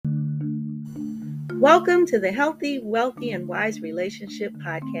Welcome to the Healthy, Wealthy, and Wise Relationship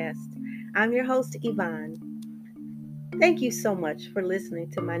Podcast. I'm your host, Yvonne. Thank you so much for listening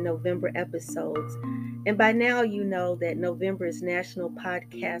to my November episodes. And by now, you know that November is National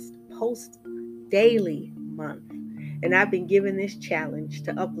Podcast Post Daily Month. And I've been given this challenge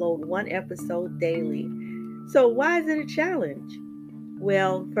to upload one episode daily. So, why is it a challenge?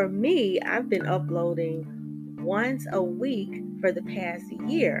 Well, for me, I've been uploading once a week for the past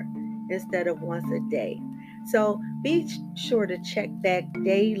year instead of once a day. So be sure to check back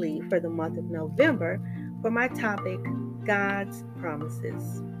daily for the month of November for my topic, God's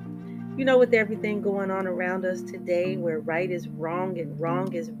Promises. You know, with everything going on around us today, where right is wrong and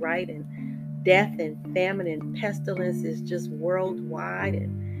wrong is right, and death and famine and pestilence is just worldwide,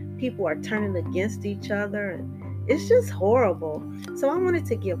 and people are turning against each other, and it's just horrible. So I wanted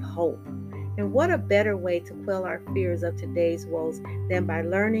to give hope. And what a better way to quell our fears of today's woes than by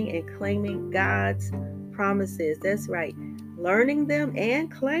learning and claiming God's promises. That's right, learning them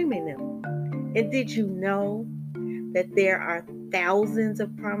and claiming them. And did you know that there are thousands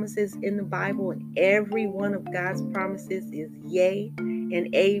of promises in the Bible, and every one of God's promises is yea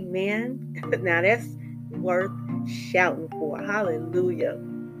and amen? Now that's worth shouting for. Hallelujah.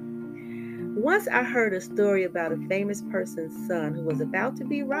 Once I heard a story about a famous person's son who was about to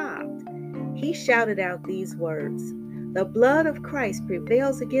be robbed. He shouted out these words, "The blood of Christ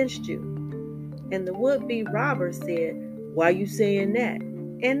prevails against you." And the would-be robber said, "Why are you saying that?"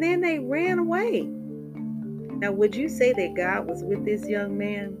 And then they ran away. Now, would you say that God was with this young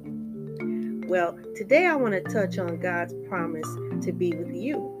man? Well, today I want to touch on God's promise to be with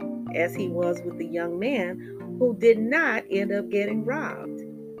you, as he was with the young man who did not end up getting robbed.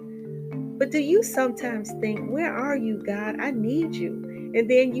 But do you sometimes think, "Where are you, God? I need you." And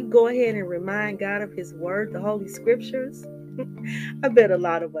then you go ahead and remind God of his word, the Holy Scriptures? I bet a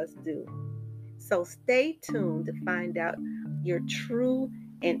lot of us do. So stay tuned to find out your true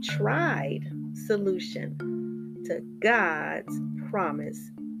and tried solution to God's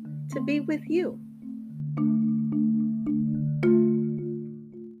promise to be with you.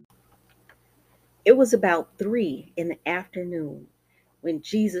 It was about 3 in the afternoon when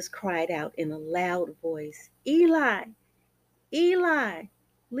Jesus cried out in a loud voice, "Eli, Eli,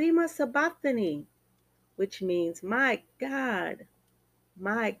 lema sabachthani," which means, my God,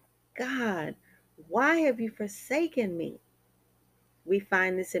 why have you forsaken me?" We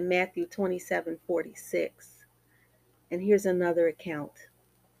find this in Matthew 27:46. And here's another account.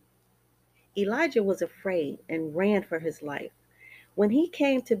 Elijah was afraid and ran for his life. When he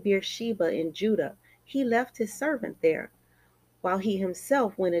came to Beersheba in Judah, he left his servant there, while he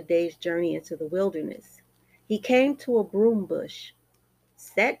himself went a day's journey into the wilderness. He came to a broom bush,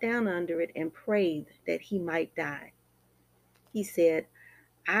 sat down under it, and prayed that he might die. He said,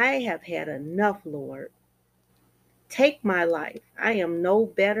 "I have had enough, Lord. Take my life. I am no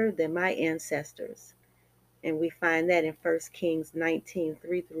better than my ancestors." And we find that in 1 Kings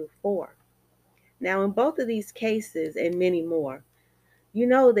 19:3-4. Now, in both of these cases and many more, you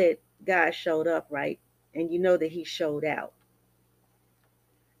know that God showed up, right? And you know that he showed out.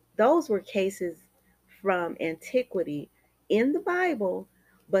 Those were cases from antiquity in the Bible,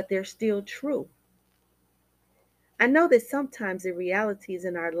 but they're still true. I know that sometimes the realities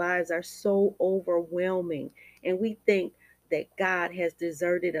in our lives are so overwhelming, and we think that God has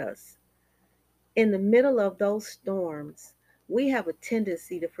deserted us. In the middle of those storms, we have a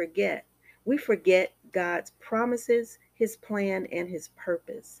tendency to forget. We forget God's promises, his plan, and his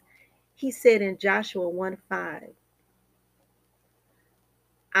purpose. He said in Joshua 1:5,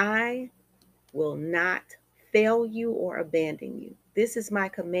 "I will not fail you or abandon you. This is my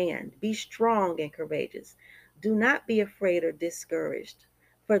command. Be strong and courageous. Do not be afraid or discouraged,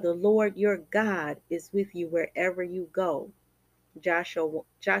 for the Lord your God is with you wherever you go." Joshua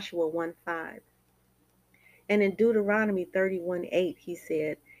 1:5. And in Deuteronomy 31:8, he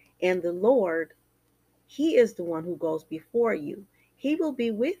said, "And the Lord, he is the one who goes before you. He will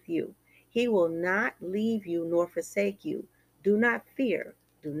be with you. He will not leave you nor forsake you. Do not fear.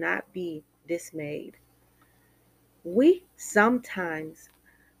 Do not be dismayed." We sometimes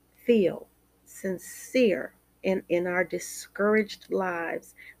feel sincere in our discouraged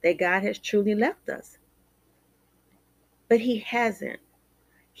lives that God has truly left us. But he hasn't.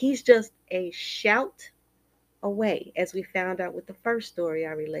 He's just a shout away, as we found out with the first story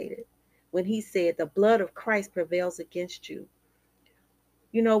I related, when he said, "The blood of Christ prevails against you."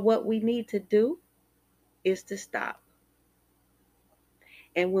 You know what we need to do is to stop.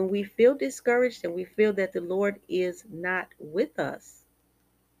 And when we feel discouraged and we feel that the Lord is not with us,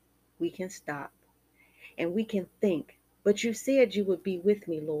 we can stop and we can think, "But you said you would be with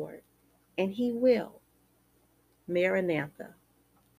me, Lord." and He will. Maranatha.